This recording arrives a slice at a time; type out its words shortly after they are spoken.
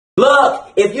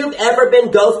Look, if you've ever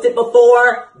been ghosted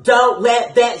before, don't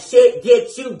let that shit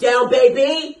get you down,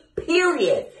 baby.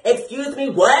 Period. Excuse me,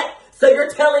 what? So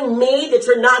you're telling me that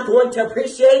you're not going to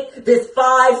appreciate this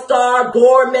 5-star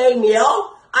gourmet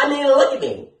meal? I mean, look at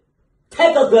me.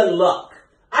 Take a good look.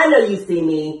 I know you see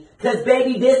me, because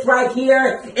baby, this right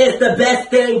here is the best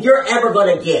thing you're ever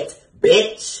gonna get,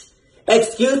 bitch.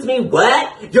 Excuse me,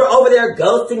 what? You're over there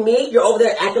ghosting me? You're over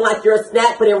there acting like you're a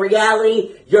snack, but in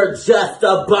reality, you're just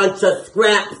a bunch of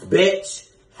scraps, bitch.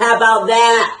 How about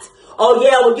that? Oh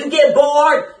yeah, when you get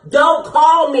bored, don't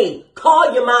call me.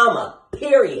 Call your mama,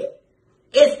 period.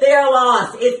 It's their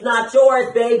loss. It's not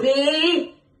yours,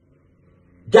 baby.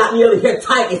 Got me over here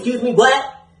tight. Excuse me,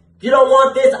 what? You don't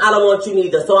want this? I don't want you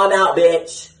neither. So I'm out,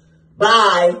 bitch.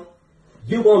 Bye.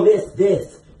 You gonna miss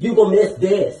this. You gonna miss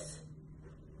this.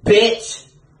 Bitch.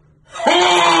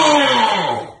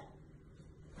 Hey!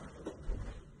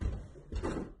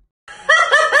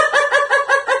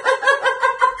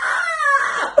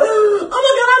 Oh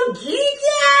my God, I'm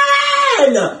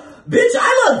geeking! Bitch,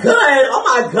 I look good. Oh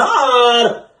my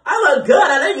God. I look good.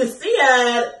 I know you see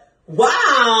it. Wow.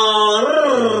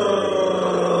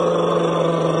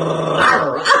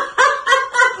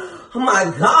 Oh my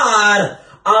God.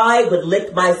 I would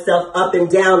lick myself up and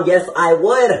down. Yes, I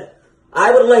would.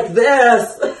 I would lick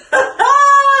this.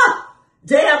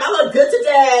 Damn, I look good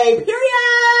today.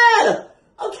 Period.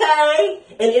 Okay.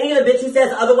 And any of the bitch who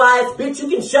says otherwise, bitch, you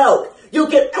can choke. You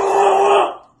can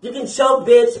choke,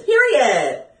 bitch.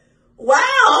 Period.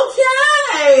 Wow,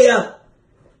 okay.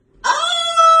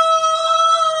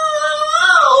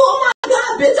 Oh my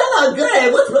God, bitch, I look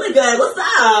good. What's really good? What's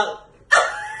up?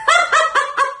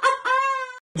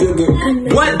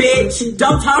 What, bitch?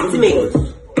 Don't talk to me.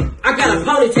 I got a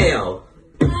ponytail.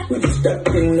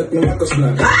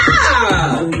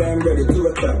 Ah!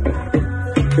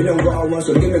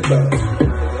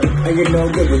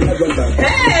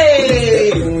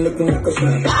 Hey!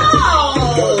 Oh!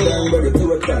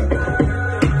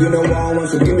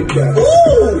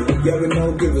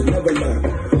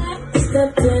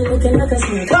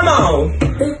 Come on!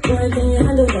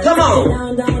 Come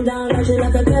on!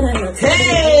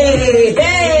 Hey!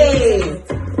 Hey!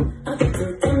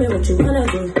 Tell me what you wanna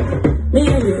do. Me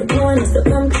and you doing this to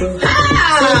come true.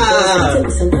 Ah!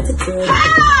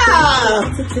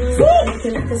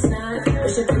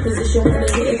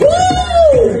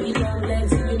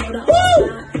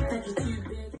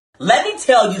 Let me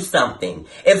tell you something.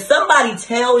 If somebody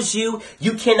tells you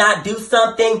you cannot do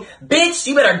something, bitch,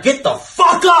 you better get the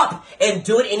fuck up and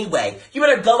do it anyway. You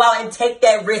better go out and take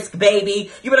that risk, baby.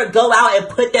 You better go out and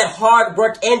put that hard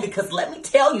work in, because let me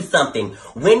tell you something.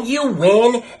 When you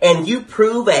win and you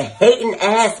prove a hating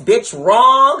ass bitch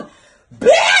wrong,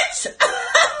 bitch,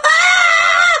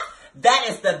 that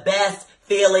is the best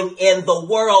feeling in the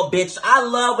world, bitch. I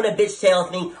love when a bitch tells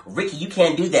me, Ricky, you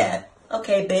can't do that.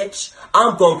 Okay, bitch,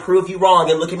 I'm gonna prove you wrong,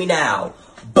 and look at me now.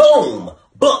 Boom!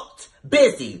 Booked.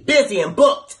 Busy. Busy and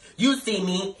booked. You see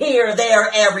me here, there,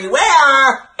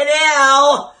 everywhere. And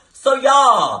now, so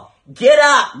y'all, get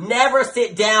up. Never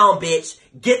sit down, bitch.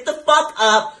 Get the fuck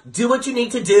up. Do what you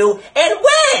need to do. And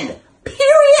win!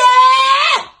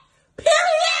 Period! Period!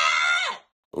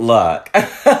 Look,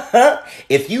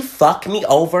 if you fuck me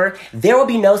over, there will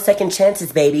be no second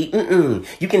chances, baby.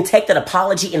 You can take that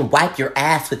apology and wipe your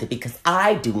ass with it, because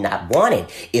I do not want it.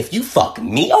 If you fuck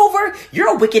me over,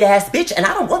 you're a wicked ass bitch, and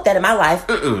I don't want that in my life.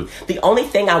 The only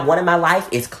thing I want in my life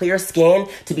is clear skin,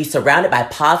 to be surrounded by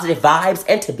positive vibes,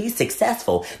 and to be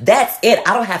successful. That's it.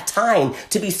 I don't have time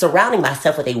to be surrounding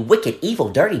myself with a wicked, evil,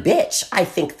 dirty bitch. I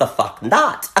think the fuck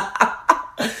not.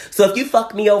 So if you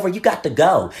fuck me over, you got to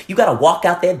go. You got to walk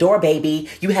out that door, baby.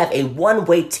 You have a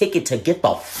one-way ticket to get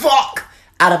the fuck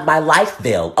out of my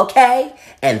lifeville, okay?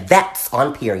 And that's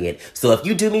on period. So if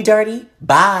you do me dirty,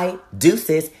 bye,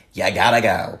 deuces, you gotta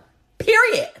go.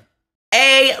 Period.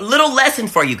 A little lesson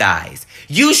for you guys.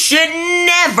 You should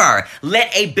never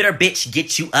let a bitter bitch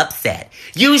get you upset.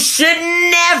 You should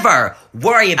never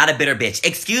worry about a bitter bitch.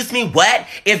 Excuse me, what?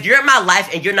 If you're in my life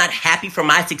and you're not happy for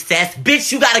my success,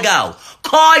 bitch, you gotta go.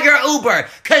 Call your Uber,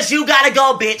 cause you gotta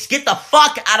go, bitch. Get the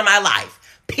fuck out of my life.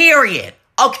 Period.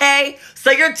 Okay? So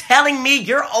you're telling me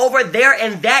you're over there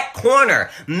in that corner,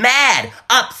 mad,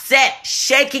 upset,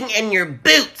 shaking in your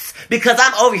boots because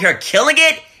I'm over here killing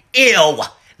it? Ew.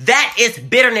 That is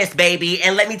bitterness, baby.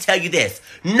 And let me tell you this.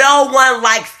 No one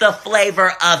likes the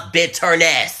flavor of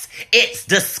bitterness. It's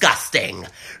disgusting.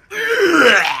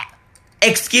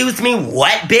 Excuse me,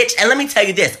 what, bitch? And let me tell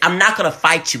you this. I'm not going to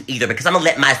fight you either, because I'm going to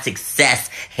let my success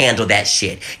handle that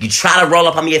shit. You try to roll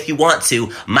up on me if you want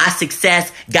to. My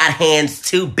success got hands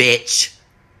too, bitch.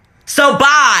 So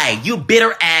bye, you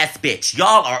bitter ass bitch.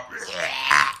 Y'all are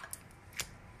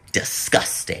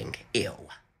disgusting. Ew.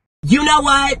 You know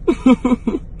what?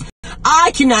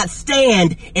 I cannot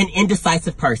stand an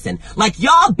indecisive person. Like,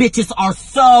 y'all bitches are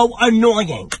so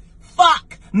annoying.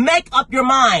 Fuck. Make up your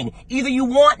mind. Either you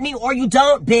want me or you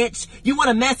don't, bitch. You want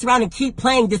to mess around and keep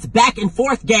playing this back and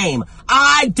forth game.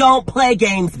 I don't play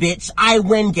games, bitch. I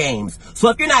win games. So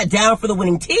if you're not down for the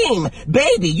winning team,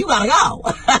 baby, you gotta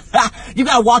go. You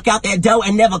gotta walk out that door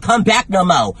and never come back no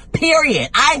more. Period.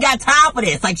 I ain't got time for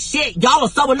this. Like, shit, y'all are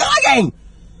so annoying.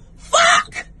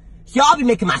 Fuck. Y'all be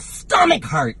making my stomach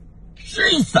hurt.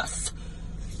 Jesus.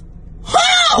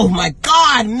 Oh my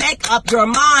God, make up your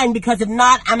mind, because if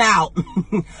not, I'm out.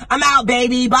 I'm out,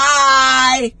 baby.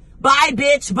 Bye. Bye,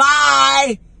 bitch.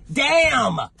 Bye.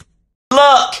 Damn.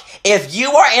 Look, if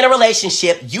you are in a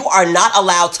relationship, you are not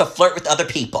allowed to flirt with other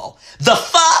people. The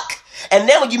fuck? And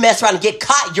then when you mess around and get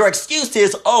caught, your excuse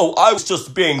is, oh, I was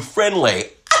just being friendly.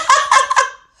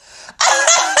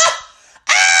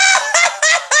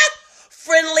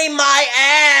 Friendly my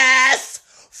ass.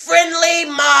 Friendly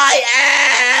my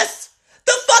ass.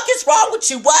 The fuck is wrong with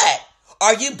you? What?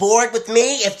 Are you bored with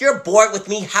me? If you're bored with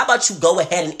me, how about you go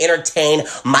ahead and entertain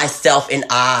myself and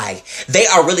I? They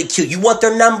are really cute. You want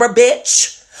their number,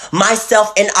 bitch?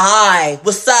 Myself and I.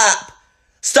 What's up?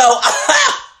 So,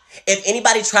 if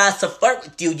anybody tries to flirt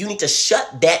with you, you need to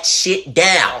shut that shit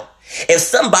down. If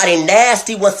somebody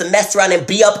nasty wants to mess around and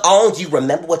be up on you,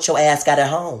 remember what your ass got at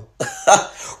home.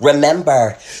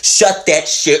 Remember, shut that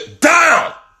shit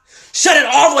down. Shut it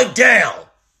all the way down.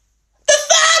 The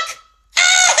fuck?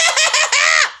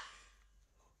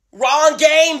 Wrong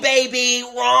game, baby.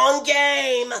 Wrong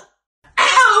game.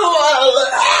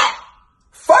 Ow!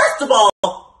 First of all,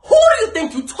 who do you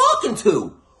think you talking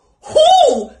to?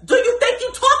 Who do you think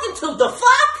you talking to? The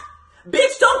fuck?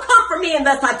 Bitch, don't come for me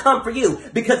unless I come for you.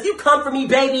 Because you come for me,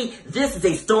 baby, this is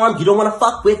a storm you don't want to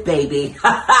fuck with, baby.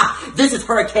 This is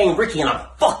Hurricane Ricky and I'm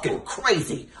fucking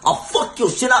crazy. I'll fuck your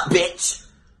shit up, bitch.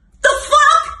 The fuck?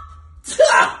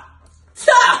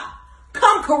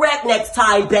 Come correct next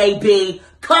time, baby.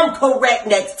 Come correct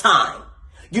next time.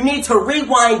 You need to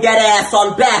rewind that ass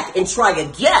on back and try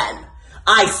again.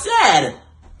 I said,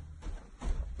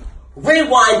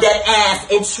 rewind that ass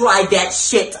and try that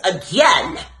shit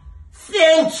again.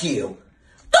 Thank you.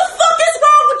 The fuck is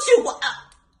wrong with you?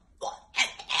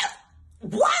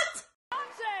 What?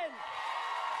 Thompson.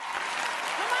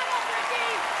 Come on up, Ricky.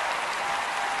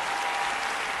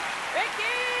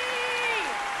 Ricky.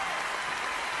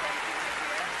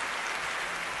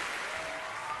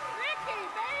 Ricky,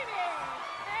 baby.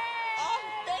 Hey. Oh,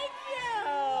 thank you.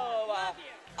 Love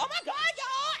you. Oh my God, y'all.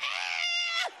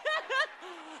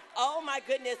 Oh my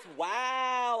goodness,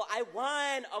 wow, I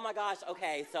won. Oh my gosh,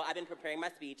 okay, so I've been preparing my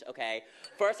speech, okay.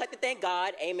 First, I'd like to thank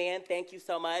God, amen, thank you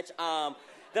so much.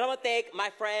 Then I want to thank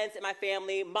my friends and my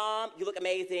family. Mom, you look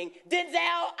amazing. Denzel,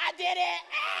 I did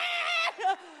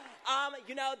it.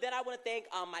 Then I want to thank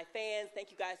my fans.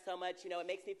 Thank you guys so much. It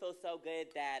makes me feel so good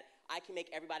that I can make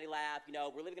everybody laugh.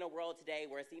 We're living in a world today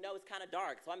where it's kind of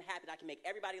dark, so I'm happy that I can make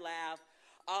everybody laugh.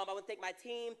 I want to thank my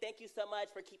team. Thank you so much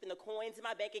for keeping the coins in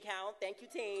my bank account. Thank you,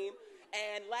 team.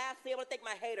 And lastly, I want to thank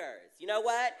my haters. You know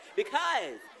what?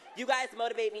 Because you guys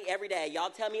motivate me every day. Y'all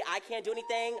tell me I can't do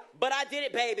anything, but I did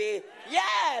it, baby.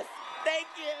 Yes! Thank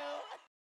you.